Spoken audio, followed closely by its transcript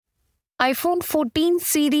iPhone 14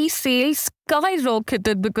 series sales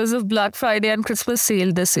skyrocketed because of Black Friday and Christmas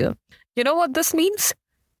sale this year. You know what this means?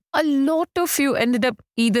 A lot of you ended up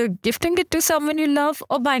either gifting it to someone you love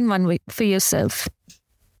or buying one for yourself.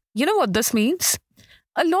 You know what this means?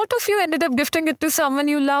 A lot of you ended up gifting it to someone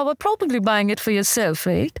you love or probably buying it for yourself,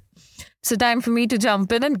 right? So time for me to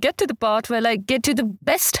jump in and get to the part where I get you the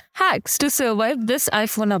best hacks to survive this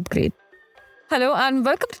iPhone upgrade. Hello and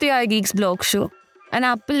welcome to the iGeeks blog show, an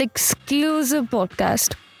Apple exclusive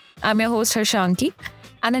podcast. I'm your host Harshanki,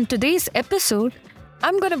 and in today's episode,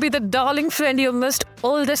 I'm going to be the darling friend you missed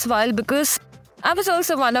all this while because I was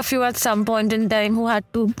also one of you at some point in time who had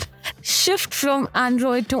to shift from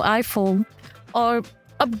Android to iPhone or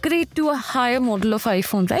upgrade to a higher model of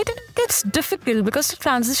iPhone, right? And it gets difficult because the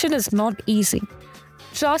transition is not easy.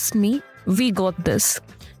 Trust me, we got this.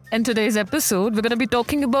 In today's episode, we're going to be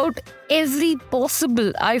talking about every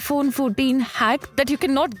possible iPhone 14 hack that you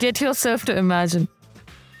cannot get yourself to imagine.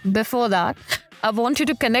 Before that, I want you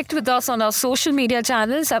to connect with us on our social media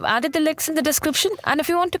channels. I've added the links in the description. And if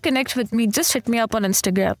you want to connect with me, just hit me up on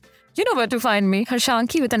Instagram. You know where to find me,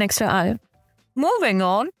 Harshanki with an extra I. Moving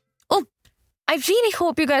on. I really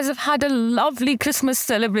hope you guys have had a lovely Christmas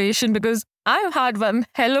celebration because I've had one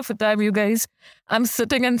hell of a time, you guys. I'm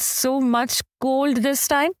sitting in so much cold this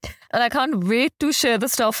time and I can't wait to share the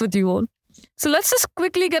stuff with you all. So let's just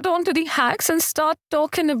quickly get on to the hacks and start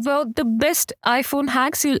talking about the best iPhone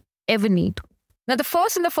hacks you'll ever need. Now, the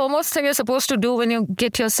first and the foremost thing you're supposed to do when you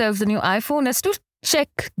get yourself the new iPhone is to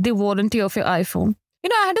check the warranty of your iPhone. You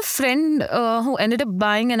know, I had a friend who ended up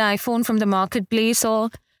buying an iPhone from the marketplace or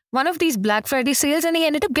one of these Black Friday sales, and he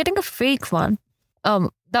ended up getting a fake one.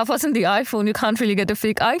 That wasn't the iPhone. You can't really get a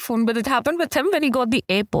fake iPhone, but it happened with him when he got the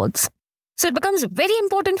AirPods. So it becomes very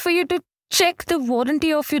important for you to check the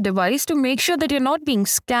warranty of your device to make sure that you're not being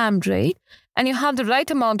scammed, right? And you have the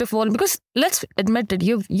right amount of warranty, because let's admit it,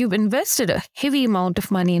 you've invested a heavy amount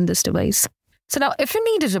of money in this device. So now, if you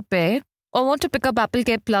need a repair or want to pick up Apple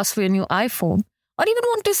Care Plus for your new iPhone, or even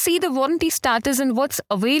want to see the warranty status and what's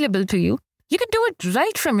available to you, you can do it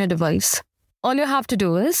right from your device. All you have to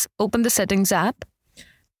do is open the Settings app,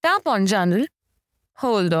 tap on General.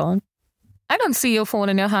 Hold on. I don't see your phone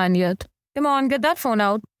in your hand yet. Come on, get that phone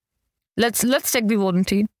out. Let's check the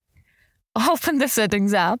warranty. Open the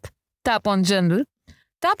Settings app, tap on General,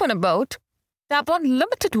 tap on About, tap on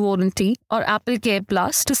Limited Warranty or Apple Care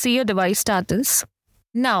Plus to see your device status.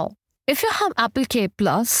 Now, if you have Apple Care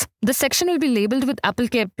Plus, the section will be labeled with Apple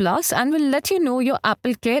Care Plus and will let you know your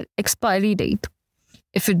Apple Care expiry date.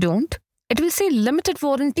 If you don't, it will say limited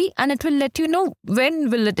warranty and it will let you know when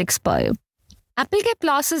will it expire. Apple Care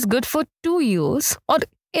Plus is good for 2 years or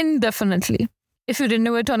indefinitely if you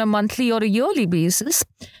renew it on a monthly or a yearly basis,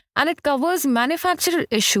 and it covers manufacturer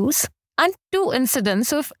issues and 2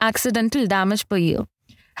 incidents of accidental damage per year,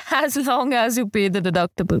 as long as you pay the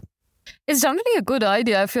deductible. It's generally a good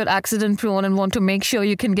idea if you're accident prone and want to make sure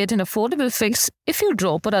you can get an affordable fix if you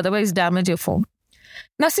drop or otherwise damage your phone.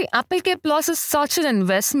 Now see, Apple Care Plus is such an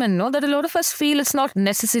investment, no, that a lot of us feel it's not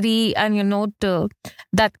necessary and you're not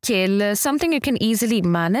that careless, something you can easily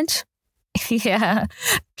manage. Yeah,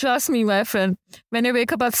 trust me, my friend. When you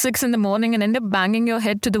wake up at 6 in the morning and end up banging your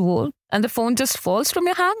head to the wall and the phone just falls from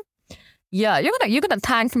your hand, yeah, you're gonna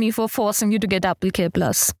thank me for forcing you to get Apple Care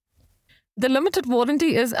Plus. The limited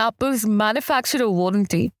warranty is Apple's manufacturer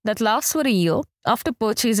warranty that lasts for a year after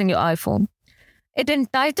purchasing your iPhone. It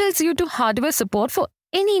entitles you to hardware support for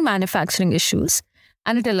any manufacturing issues,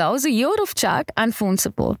 and it allows a year of chat and phone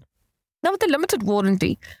support. Now, with the limited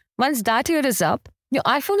warranty, once that year is up, your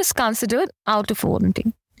iPhone is considered out of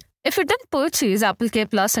warranty. If you didn't purchase Apple Care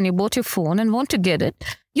Plus and you bought your phone and want to get it,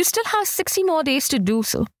 you still have 60 more days to do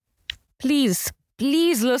so. Please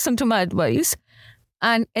listen to my advice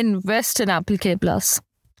and invest in Apple Care Plus.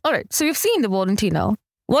 All right, so you've seen the warranty now.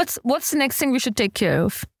 What's the next thing we should take care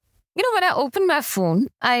of? You know, when I open my phone,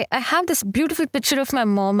 I have this beautiful picture of my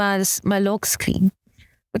mom as my lock screen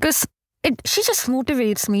because she just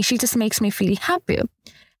motivates me. She just makes me feel happier.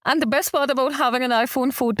 And the best part about having an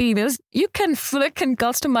iPhone 14 is you can flick and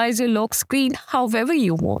customize your lock screen however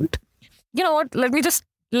you want. You know what? Let me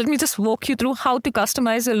just walk you through how to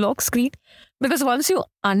customize your lock screen. Because once you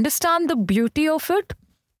understand the beauty of it,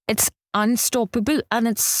 it's unstoppable and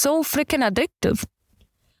it's so freaking addictive.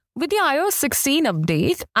 With the iOS 16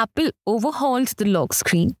 update, Apple overhauled the lock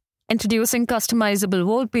screen, introducing customizable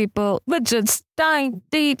wallpaper, widgets, time,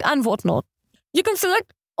 date, and whatnot. You can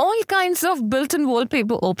select all kinds of built-in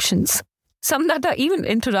wallpaper options, some that are even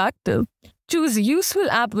interactive. Choose useful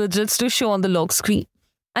app widgets to show on the lock screen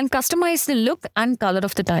and customize the look and color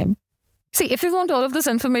of the time. See, if you want all of this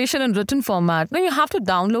information in written format, then you have to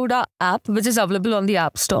download our app, which is available on the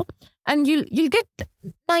App Store, and you'll get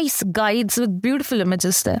nice guides with beautiful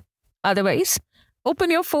images there. Otherwise,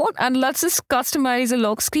 open your phone and let's just customize a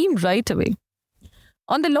lock screen right away.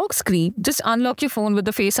 On the lock screen, just unlock your phone with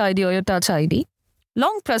the Face ID or your Touch ID.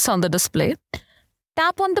 Long press on the display.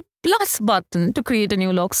 Tap on the plus button to create a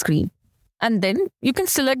new lock screen. And then you can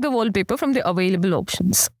select the wallpaper from the available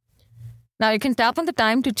options. Now you can tap on the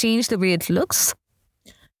time to change the way it looks.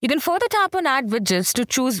 You can further tap on add widgets to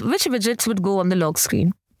choose which widgets would go on the lock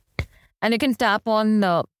screen. And you can tap on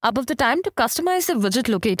above the time to customize the widget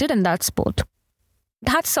located in that spot.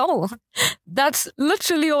 That's all. That's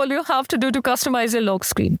literally all you have to do to customize your lock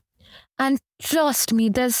screen. And trust me,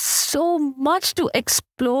 there's so much to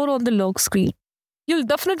explore on the lock screen. You'll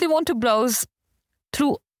definitely want to browse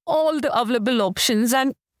through all the available options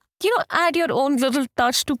and, add your own little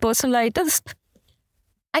touch to personalize it.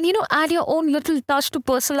 And, add your own little touch to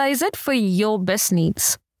personalize it for your best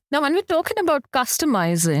needs. Now, when we're talking about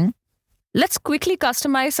customizing, let's quickly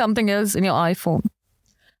customize something else in your iPhone.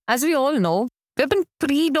 As we all know, we've been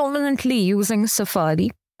predominantly using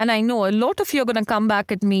Safari. And I know a lot of you are going to come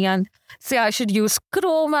back at me and say I should use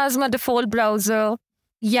Chrome as my default browser.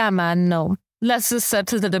 Yeah, man, no. Let's just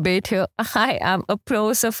settle the debate here. I am a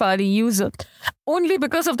pro Safari user only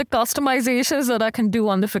because of the customizations that I can do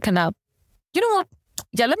on the freaking app. You know what?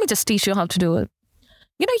 Yeah, let me just teach you how to do it.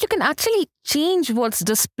 You can actually change what's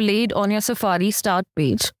displayed on your Safari start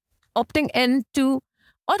page, opting into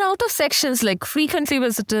or out of sections like frequently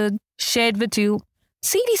visited, shared with you,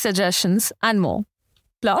 CD suggestions, and more.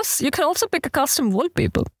 Plus, you can also pick a custom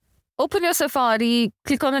wallpaper. Open your Safari,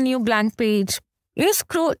 click on a new blank page. Just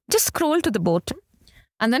scroll to the bottom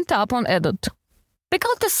and then tap on edit. Pick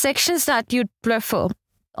out the sections that you'd prefer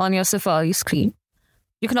on your Safari screen.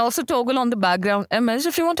 You can also toggle on the background image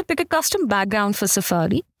if you want to pick a custom background for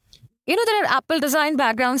Safari. There are Apple design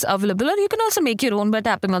backgrounds available, or you can also make your own by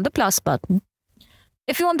tapping on the plus button.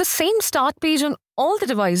 If you want the same start page on all the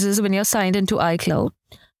devices when you're signed into iCloud,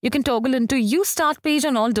 you can toggle into Use Start Page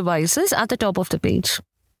on all devices at the top of the page.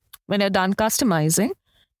 When you're done customizing,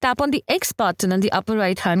 tap on the X button in the upper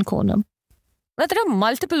right-hand corner. Now, there are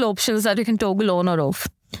multiple options that you can toggle on or off.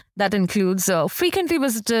 That includes frequently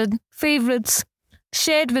visited, favorites,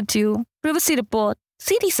 shared with you, privacy report,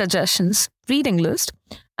 CD suggestions, reading list,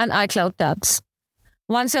 and iCloud tabs.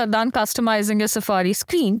 Once you're done customizing your Safari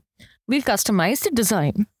screen, we'll customize the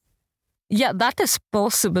design. Yeah, that is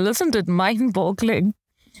possible, isn't it? Mind-boggling.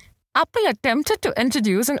 Apple attempted to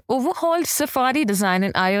introduce an overhauled Safari design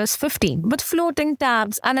in iOS 15 with floating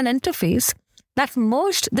tabs and an interface that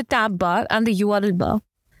merged the tab bar and the URL bar.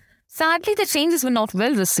 Sadly, the changes were not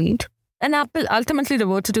well received, and Apple ultimately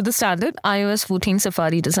reverted to the standard iOS 14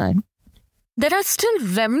 Safari design. There are still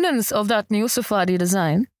remnants of that new Safari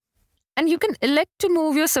design, and you can elect to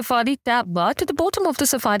move your Safari tab bar to the bottom of the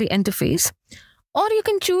Safari interface, or you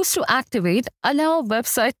can choose to activate Allow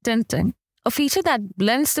Website Tinting, a feature that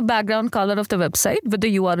blends the background color of the website with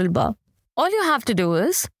the URL bar. All you have to do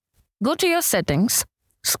is go to your settings,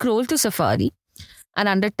 scroll to Safari, and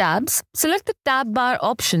under tabs, select the tab bar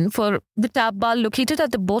option for the tab bar located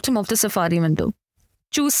at the bottom of the Safari window.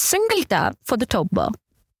 Choose single tab for the top bar.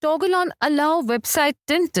 Toggle on Allow Website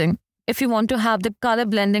Tinting if you want to have the color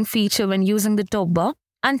blending feature when using the top bar,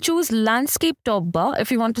 and choose Landscape Top Bar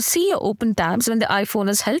if you want to see your open tabs when the iPhone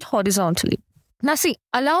is held horizontally. Now see,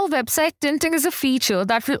 Allow Website Tinting is a feature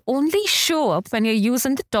that will only show up when you're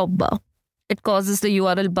using the top bar. It causes the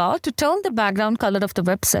URL bar to turn the background color of the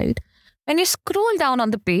website when you scroll down on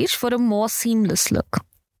the page for a more seamless look.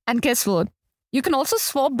 And guess what? You can also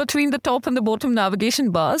swap between the top and the bottom navigation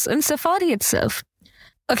bars in Safari itself.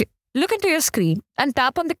 Okay, look into your screen and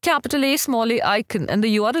tap on the capital A small a icon in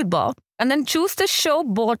the URL bar and then choose the Show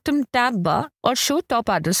Bottom Tab Bar or Show Top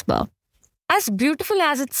Address Bar. As beautiful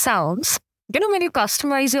as it sounds, when you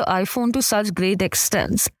customize your iPhone to such great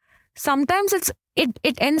extents, sometimes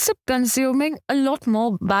it ends up consuming a lot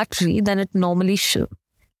more battery than it normally should.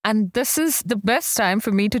 And this is the best time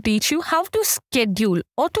for me to teach you how to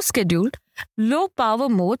auto-schedule low power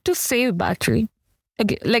mode to save battery.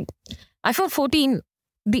 Okay, like iPhone 14,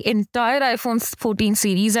 the entire iPhone 14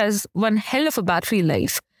 series has one hell of a battery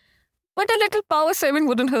life. But a little power saving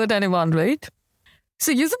wouldn't hurt anyone, right?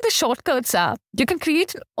 So using the Shortcuts app, you can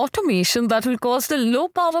create an automation that will cause the low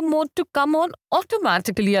power mode to come on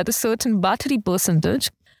automatically at a certain battery percentage,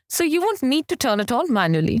 so you won't need to turn it on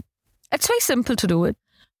manually. It's very simple to do it.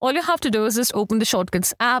 All you have to do is just open the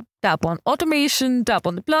Shortcuts app, tap on Automation, tap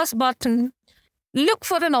on the plus button, look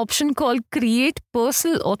for an option called Create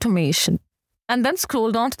Personal Automation, and then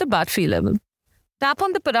scroll down to the battery level. Tap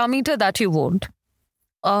on the parameter that you want.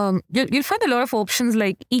 You'll find a lot of options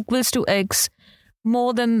like equals to X,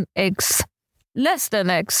 more than X, less than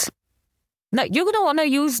X. Now, you're going to want to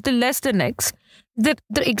use the less than X. The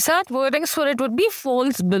exact wordings for it would be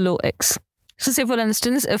falls below X. So say, for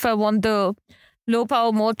instance, if I want the low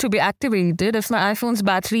power mode to be activated, if my iPhone's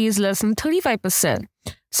battery is less than 35%.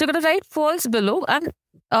 So you're going to write falls below and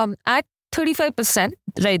add 35%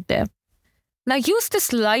 right there. Now use the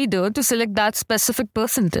slider to select that specific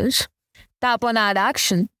percentage. Tap on add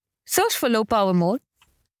action, search for low power mode,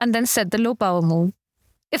 and then set the low power mode.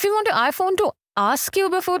 If you want your iPhone to ask you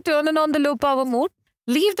before turning on the low power mode,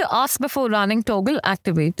 leave the ask before running toggle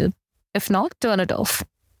activated. If not, turn it off.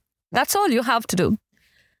 That's all you have to do.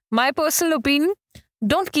 My personal opinion,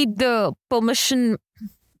 don't keep the permission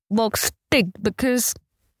box ticked because,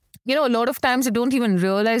 a lot of times you don't even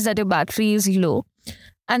realize that your battery is low.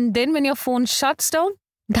 And then when your phone shuts down,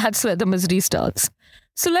 that's where the misery starts.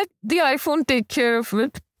 So let the iPhone take care of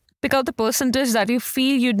it. Pick out the percentage that you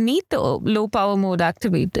feel you need the low power mode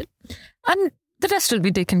activated. And the rest will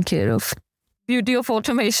be taken care of. Beauty of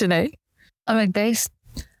automation, eh? All right, guys.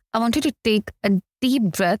 I want you to take a deep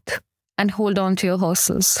breath and hold on to your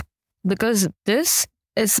horses. Because this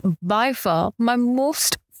is by far my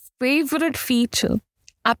most favorite feature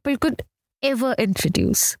Apple could ever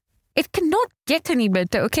introduce. It cannot get any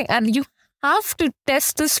better, okay? And you have to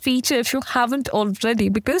test this feature if you haven't already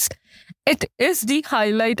because it is the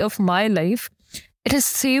highlight of my life. It has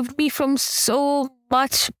saved me from so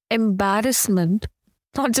much embarrassment,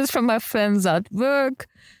 not just from my friends at work.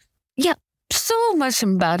 Yeah, so much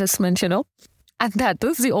embarrassment, And that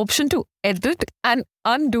is the option to edit and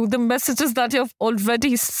undo the messages that you've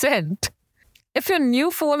already sent. If your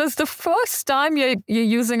new phone is the first time you're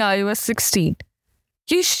using iOS 16,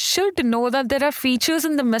 you should know that there are features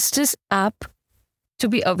in the Messages app to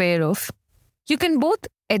be aware of. You can both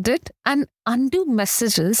edit and undo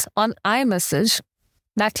messages on iMessage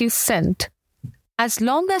that you sent, as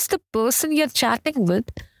long as the person you're chatting with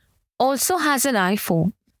also has an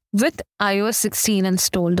iPhone with iOS 16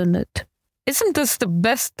 installed on it. Isn't this the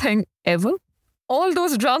best thing ever? All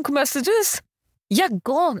those drunk messages,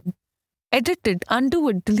 gone. Edit it, undo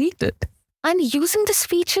it, delete it. And using this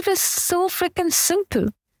feature is so freaking simple.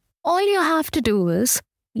 All you have to do is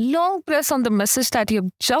long press on the message that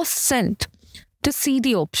you've just sent to see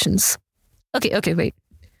the options. Okay, wait.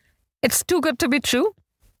 It's too good to be true?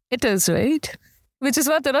 It is, right? Which is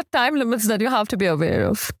why there are time limits that you have to be aware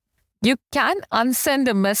of. You can unsend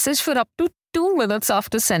a message for up to 2 minutes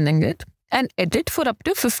after sending it and edit for up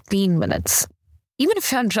to 15 minutes. Even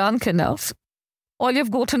if you're drunk enough, all you've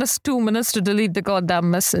gotten is 2 minutes to delete the goddamn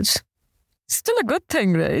message. Still a good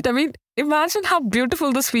thing, right? I mean, imagine how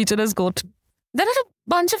beautiful this feature has gotten. There are a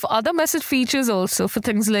bunch of other message features also for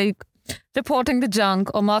things like reporting the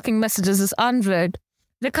junk or marking messages as unread,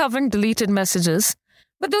 recovering deleted messages.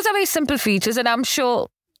 But those are very simple features, and I'm sure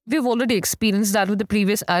we've already experienced that with the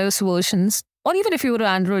previous iOS versions, or even if you were an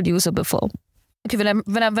Android user before. Okay,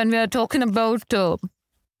 when we are talking about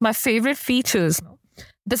my favorite features,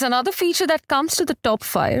 there's another feature that comes to the top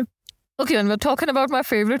 5. Okay, when we're talking about my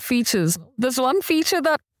favorite features, there's one feature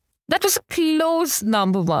that was a close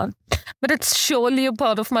number 1, but it's surely a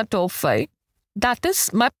part of my top 5. That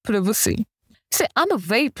is my privacy. See, I'm a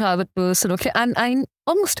very private person, okay? And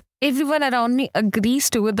almost everyone around me agrees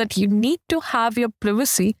to it that you need to have your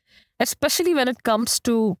privacy, especially when it comes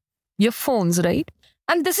to your phones, right?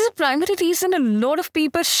 And this is a primary reason a lot of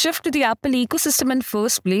people shift to the Apple ecosystem in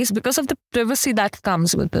first place because of the privacy that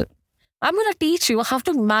comes with it. I'm going to teach you how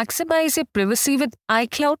to maximize your privacy with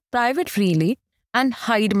iCloud Private Relay and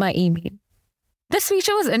hide my email. This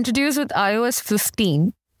feature was introduced with iOS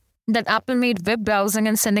 15 that Apple made web browsing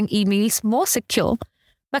and sending emails more secure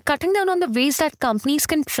by cutting down on the ways that companies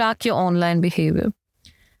can track your online behavior.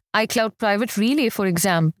 iCloud Private Relay, for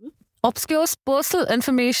example, obscures personal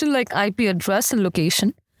information like IP address and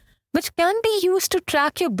location, which can be used to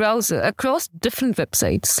track your browser across different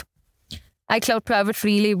websites. iCloud Private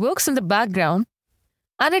Relay works in the background,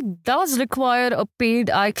 and it does require a paid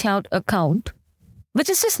iCloud account, which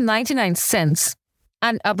is just 99 cents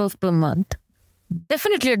and above per month.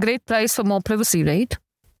 Definitely a great price for more privacy, right?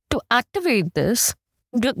 To activate this,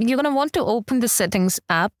 you're going to want to open the Settings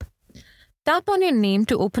app. Tap on your name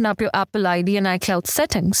to open up your Apple ID and iCloud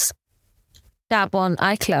settings. Tap on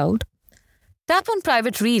iCloud. Tap on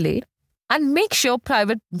Private Relay and make sure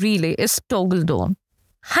Private Relay is toggled on.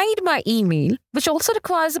 Hide My Email, which also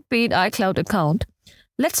requires a paid iCloud account,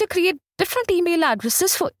 lets you create different email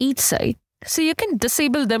addresses for each site, so you can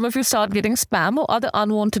disable them if you start getting spam or other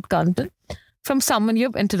unwanted content from someone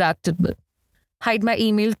you've interacted with. Hide My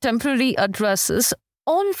Email temporary addresses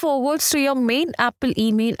all forwards to your main Apple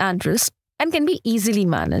email address and can be easily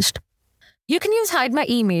managed. You can use Hide My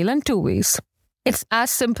Email in two ways. It's as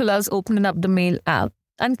simple as opening up the Mail app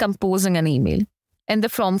and composing an email. In the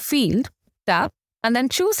From field, tap and then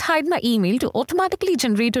choose Hide My Email to automatically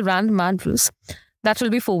generate a random address that will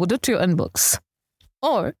be forwarded to your inbox.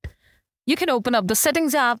 Or you can open up the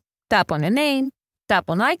Settings app, tap on your name, tap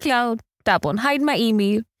on iCloud, tap on Hide My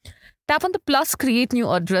Email, tap on the plus Create New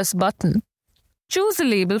Address button. Choose a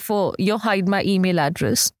label for your Hide My Email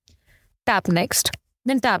address. Tap Next,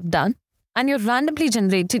 then tap Done, and your randomly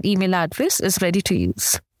generated email address is ready to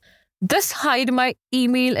use. This Hide My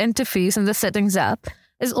Email interface in the Settings app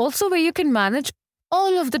is also where you can manage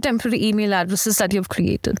all of the temporary email addresses that you've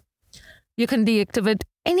created. You can deactivate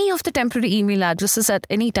any of the temporary email addresses at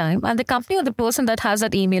any time, and the company or the person that has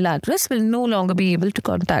that email address will no longer be able to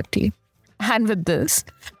contact you. And with this,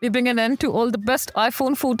 we bring an end to all the best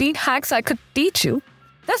iPhone 14 hacks I could teach you.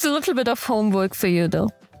 There's a little bit of homework for you though.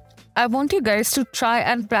 I want you guys to try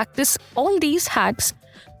and practice all these hacks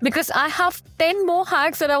because I have 10 more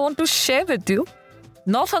hacks that I want to share with you.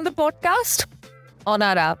 Not on the podcast, on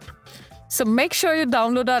our app. So make sure you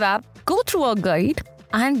download our app, go through our guide,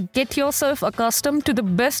 and get yourself accustomed to the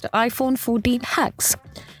best iPhone 14 hacks.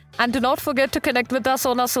 And do not forget to connect with us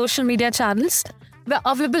on our social media channels. We're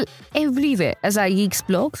available everywhere as iGeeks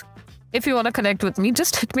blogs. If you want to connect with me,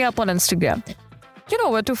 just hit me up on Instagram. You know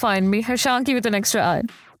where to find me, Harshanki with an extra I.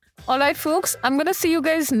 Alright folks, I'm going to see you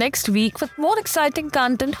guys next week with more exciting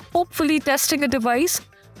content, hopefully testing a device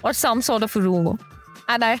or some sort of a rumor.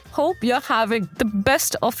 And I hope you're having the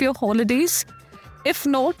best of your holidays. If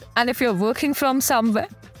not, and if you're working from somewhere,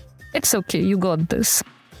 it's okay, you got this.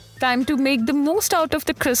 Time to make the most out of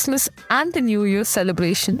the Christmas and the New Year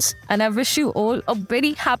celebrations. And I wish you all a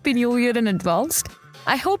very happy New Year in advance.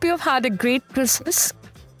 I hope you've had a great Christmas.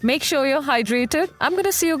 Make sure you're hydrated. I'm going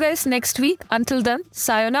to see you guys next week. Until then,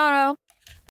 sayonara.